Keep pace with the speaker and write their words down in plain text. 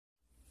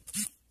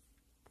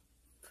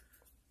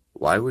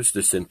Why was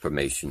this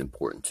information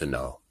important to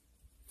know?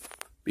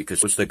 Because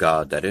it was the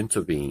God that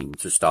intervened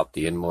to stop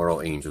the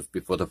immoral angels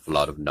before the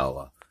flood of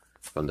Noah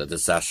from the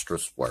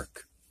disastrous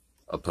work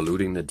of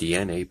polluting the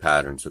DNA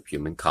patterns of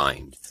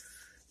humankind.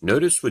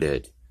 Notice what he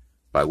did,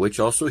 by which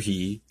also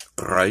he,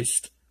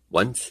 Christ,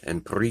 went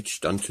and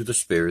preached unto the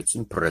spirits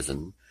in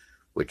prison,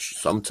 which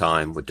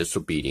sometime were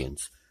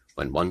disobedient,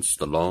 when once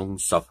the long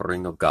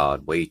suffering of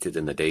God waited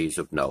in the days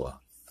of Noah,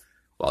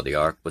 while the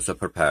ark was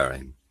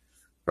a-preparing.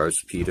 1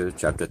 Peter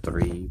chapter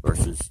 3,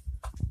 verses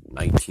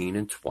 19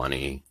 and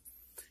 20.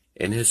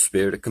 In his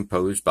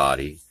spirit-composed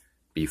body,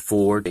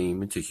 before he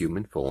came into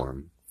human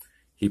form,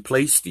 he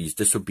placed these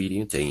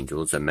disobedient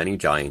angels and many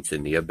giants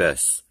in the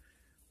abyss,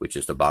 which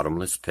is the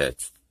bottomless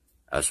pit,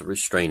 as a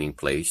restraining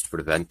place to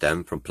prevent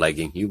them from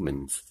plaguing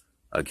humans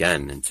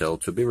again until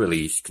to be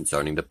released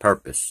concerning the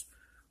purpose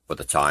for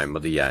the time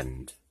of the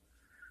end.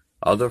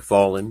 Other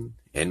fallen,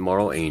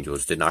 immoral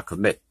angels did not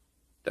commit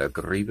the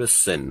grievous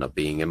sin of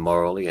being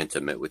immorally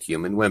intimate with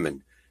human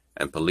women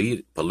and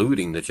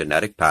polluting the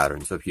genetic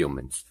patterns of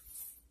humans.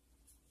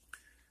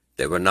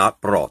 They were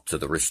not brought to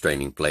the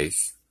restraining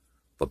place,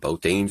 for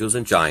both angels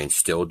and giants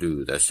still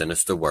do their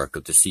sinister work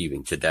of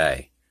deceiving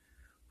today.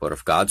 For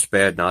if God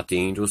spared not the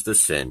angels that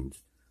sinned,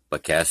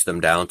 but cast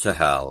them down to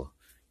hell,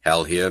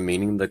 hell here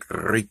meaning the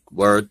Greek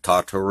word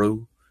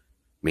Tartaru,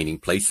 meaning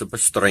place of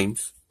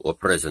restraint or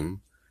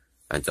prison,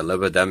 and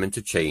delivered them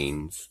into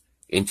chains,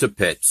 into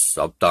pits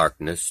of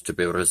darkness to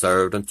be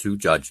reserved unto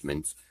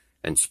judgment,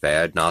 and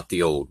spared not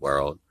the old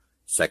world.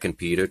 2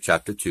 Peter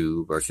chapter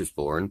 2, verses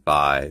 4 and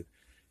 5.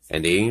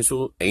 And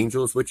the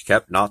angels which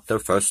kept not their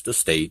first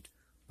estate,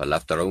 but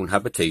left their own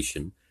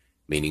habitation,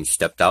 meaning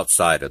stepped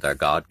outside of their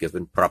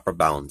God-given proper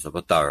bounds of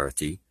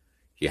authority,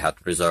 he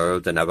hath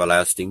reserved an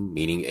everlasting,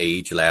 meaning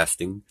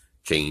age-lasting,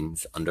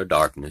 chains under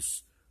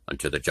darkness,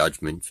 unto the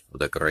judgment of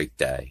the great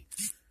day.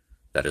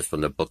 That is from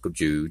the book of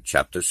Jude,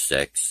 chapter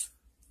 6,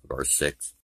 verse 6.